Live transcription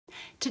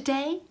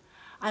Today,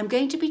 I'm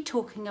going to be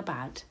talking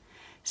about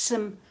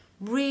some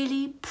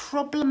really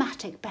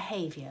problematic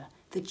behaviour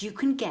that you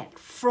can get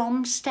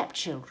from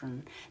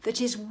stepchildren that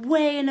is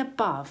way and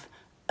above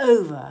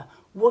over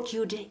what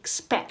you'd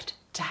expect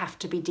to have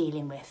to be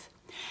dealing with.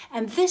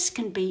 And this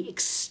can be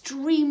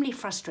extremely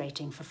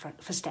frustrating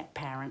for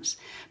step-parents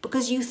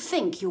because you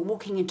think you're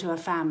walking into a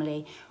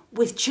family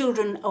with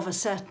children of a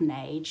certain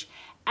age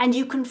and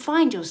you can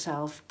find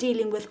yourself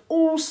dealing with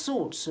all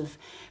sorts of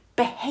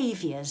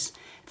behaviours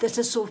that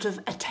are sort of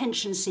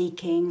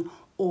attention-seeking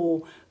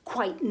or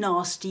quite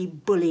nasty,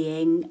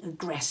 bullying,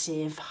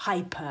 aggressive,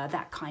 hyper,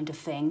 that kind of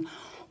thing,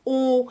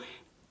 or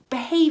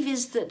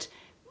behaviours that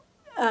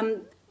are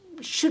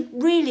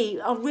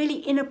really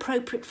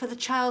inappropriate for the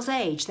child's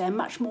age. They're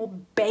much more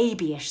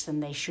babyish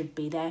than they should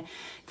be.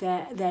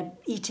 They're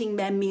eating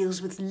their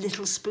meals with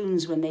little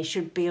spoons when they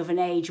should be of an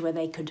age where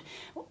they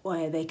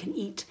can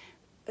eat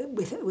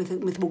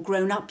with more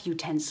grown-up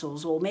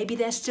utensils, or maybe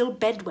they're still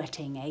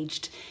bedwetting,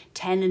 aged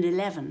 10 and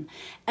 11.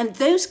 And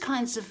those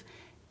kinds of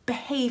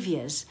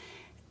behaviours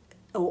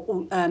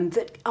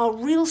that are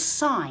real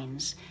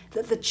signs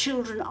that the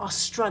children are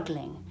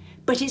struggling.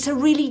 But it's a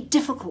really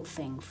difficult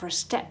thing for a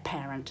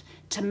step-parent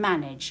to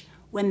manage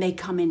when they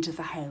come into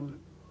the home.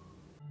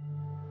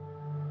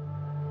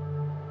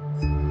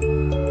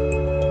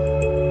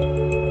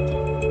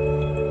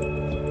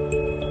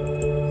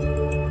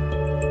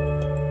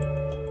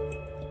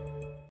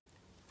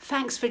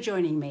 Thanks for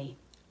joining me.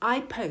 I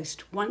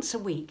post once a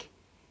week,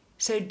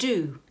 so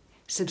do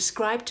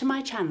subscribe to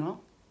my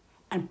channel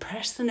and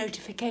press the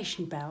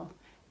notification bell,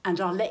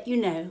 and I'll let you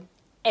know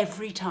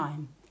every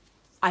time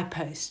I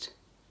post.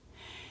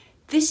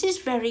 This is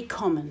very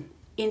common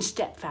in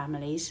step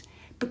families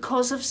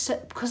because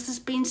there's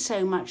been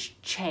so much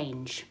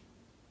change.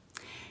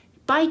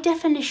 By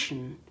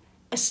definition,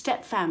 a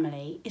step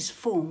family is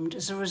formed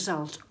as a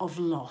result of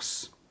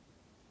loss.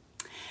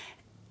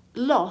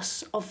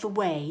 Loss of the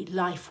way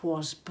life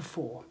was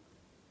before.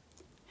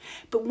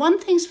 But one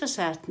thing's for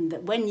certain,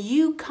 that when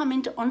you come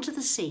onto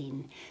the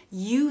scene,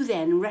 you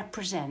then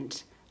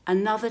represent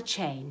another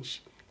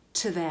change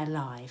to their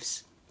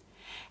lives.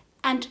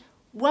 And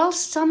while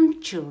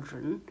some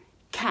children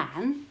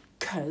can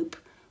cope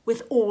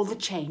with all the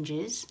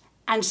changes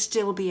and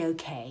still be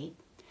okay,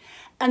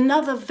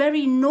 another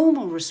very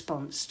normal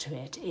response to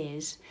it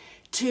is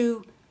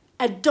to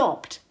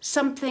adopt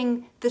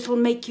something that will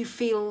make you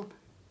feel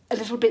a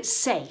little bit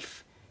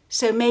safe.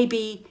 So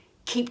maybe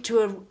keep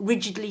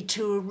rigidly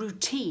to a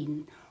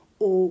routine,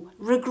 or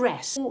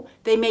regress. Or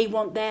they may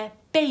want their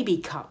baby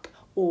cup,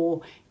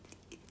 or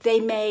they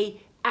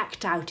may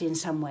act out in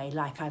some way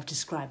like I've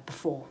described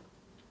before.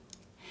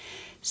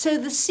 So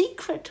the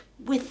secret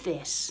with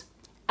this,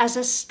 as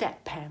a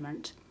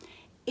step-parent,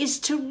 is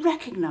to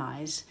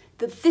recognise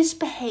that this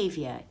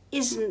behaviour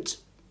isn't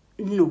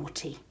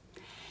naughty.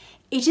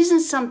 It isn't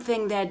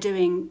something they're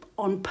doing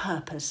on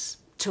purpose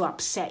to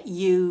upset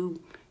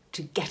you,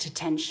 to get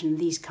attention,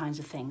 these kinds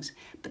of things.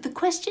 But the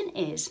question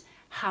is,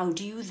 how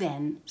do you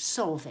then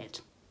solve it?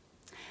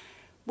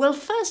 Well,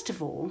 first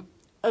of all,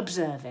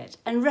 observe it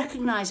and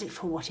recognise it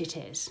for what it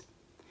is.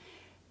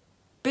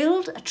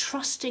 Build a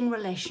trusting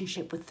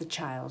relationship with the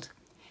child.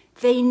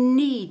 They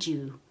need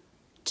you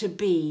to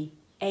be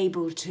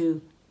able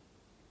to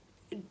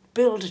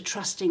build a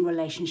trusting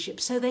relationship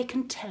so they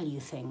can tell you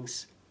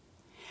things.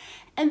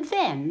 And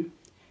then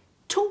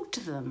talk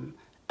to them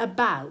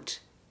about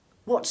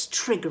what's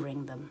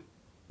triggering them.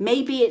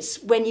 Maybe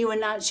it's when you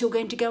announce you're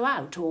going to go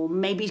out, or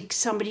maybe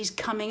somebody's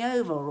coming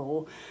over,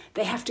 or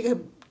they have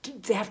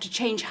to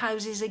change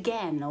houses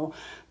again, or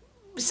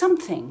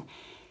something.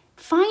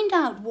 Find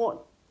out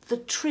what the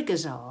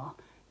triggers are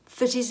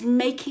that is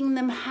making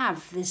them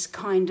have this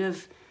kind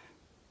of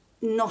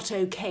not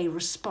okay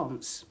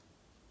response.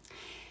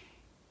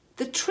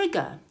 The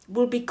trigger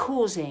will be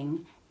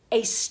causing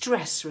a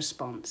stress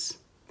response,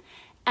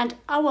 and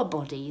our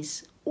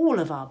bodies, all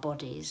of our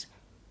bodies,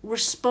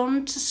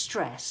 respond to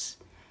stress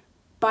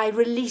by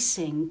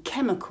releasing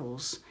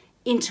chemicals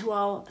into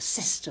our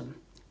system,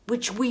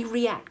 which we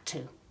react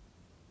to.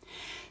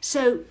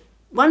 So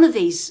one of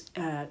these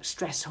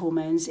stress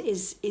hormones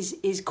is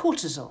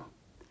cortisol.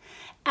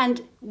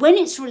 And when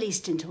it's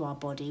released into our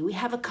body, we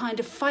have a kind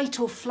of fight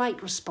or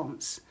flight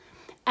response,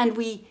 and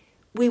we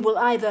will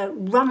either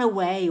run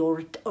away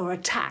or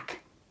attack.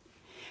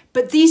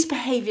 But these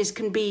behaviours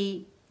can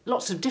be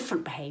lots of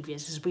different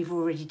behaviours, as we've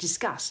already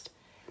discussed.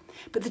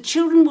 But the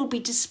children will be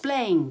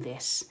displaying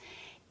this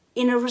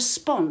in a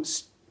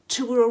response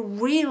to a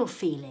real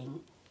feeling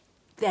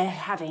they're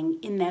having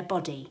in their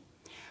body,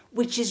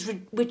 which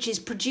is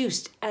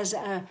produced as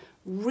a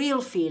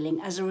real feeling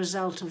as a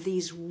result of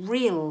these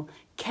real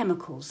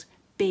chemicals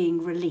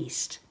being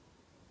released.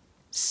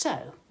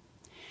 So,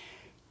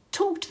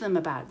 talk to them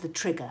about the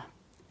trigger.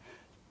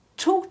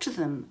 Talk to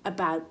them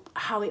about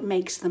how it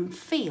makes them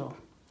feel.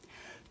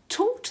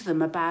 Talk to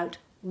them about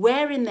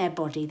where in their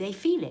body they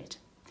feel it.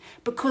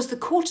 Because the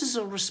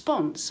cortisol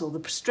response, or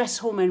the stress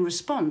hormone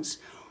response,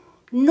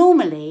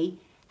 normally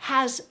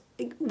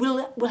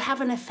will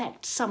have an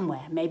effect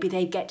somewhere. Maybe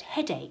they get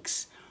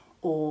headaches,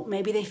 or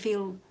maybe they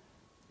feel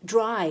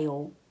dry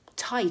or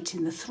tight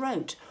in the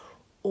throat,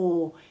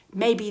 or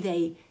maybe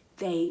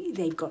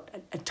they've got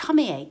a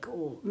tummy ache,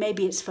 or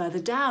maybe it's further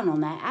down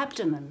on their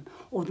abdomen,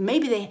 or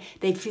maybe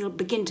they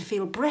begin to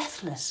feel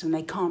breathless and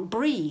they can't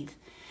breathe.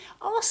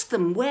 Ask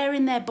them where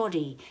in their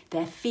body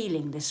they're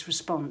feeling this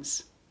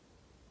response.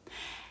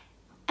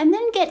 And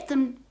then get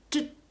them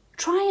to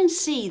try and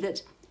see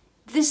that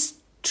this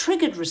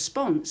triggered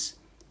response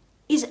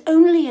is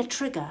only a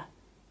trigger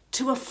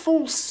to a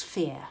false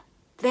fear.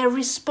 They're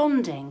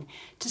responding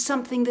to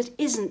something that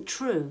isn't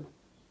true.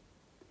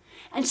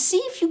 And see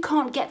if you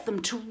can't get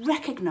them to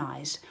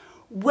recognise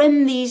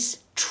when these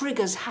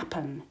triggers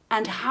happen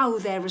and how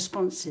their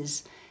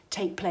responses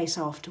take place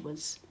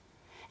afterwards.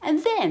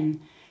 And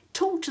then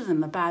talk to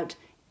them about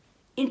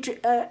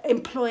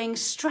employing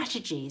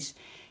strategies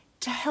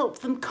to help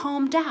them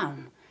calm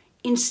down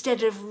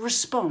instead of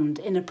respond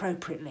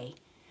inappropriately.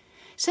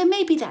 So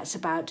maybe that's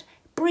about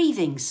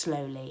breathing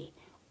slowly,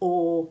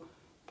 or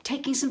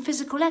taking some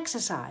physical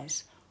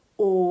exercise,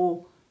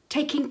 or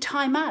taking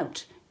time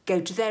out,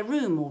 go to their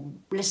room or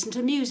listen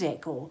to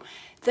music. Or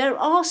there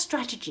are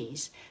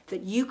strategies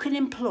that you can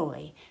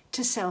employ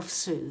to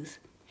self-soothe.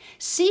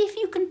 See if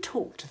you can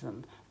talk to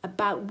them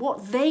about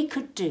what they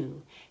could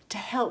do to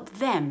help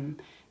them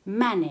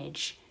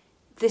manage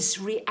this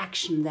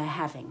reaction they're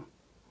having.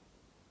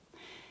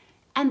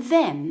 And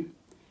then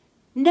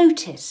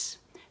notice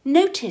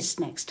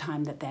next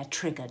time that they're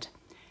triggered,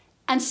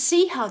 and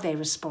see how they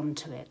respond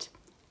to it.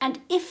 And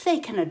if they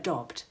can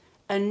adopt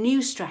a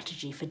new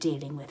strategy for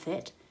dealing with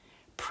it,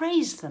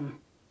 praise them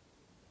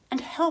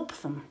and help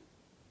them.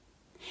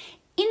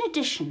 In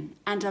addition,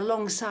 and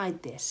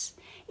alongside this,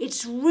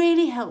 it's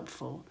really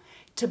helpful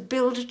to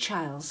build a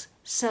child's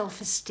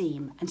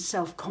self-esteem and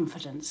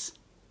self-confidence.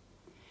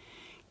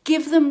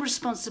 Give them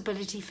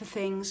responsibility for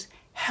things,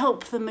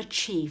 help them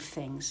achieve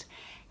things,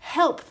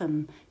 help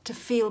them to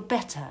feel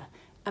better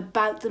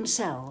about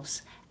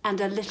themselves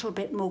and a little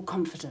bit more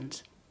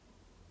confident.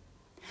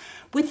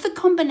 With the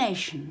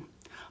combination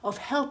of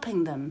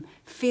helping them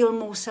feel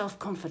more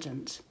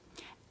self-confident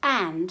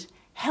and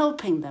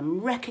helping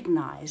them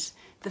recognise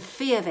the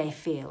fear they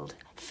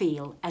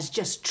feel as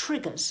just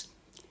triggers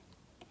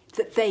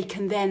that they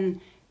can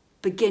then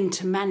begin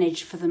to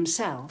manage for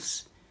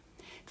themselves,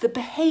 the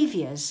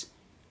behaviours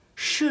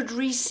should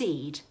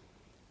recede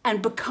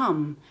and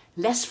become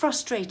less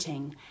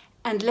frustrating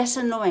and less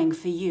annoying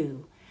for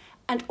you,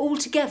 and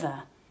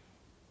altogether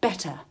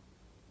better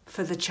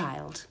for the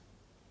child.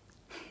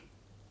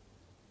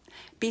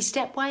 Be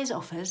Stepwise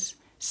offers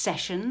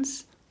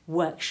sessions,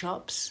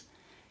 workshops,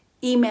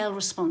 email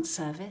response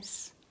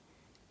service,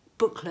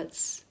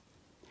 booklets,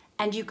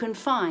 and you can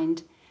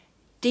find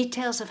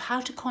details of how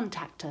to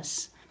contact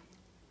us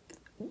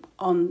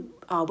on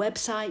our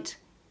website,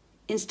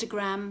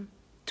 Instagram,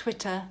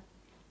 Twitter,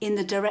 in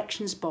the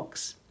directions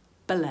box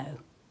below.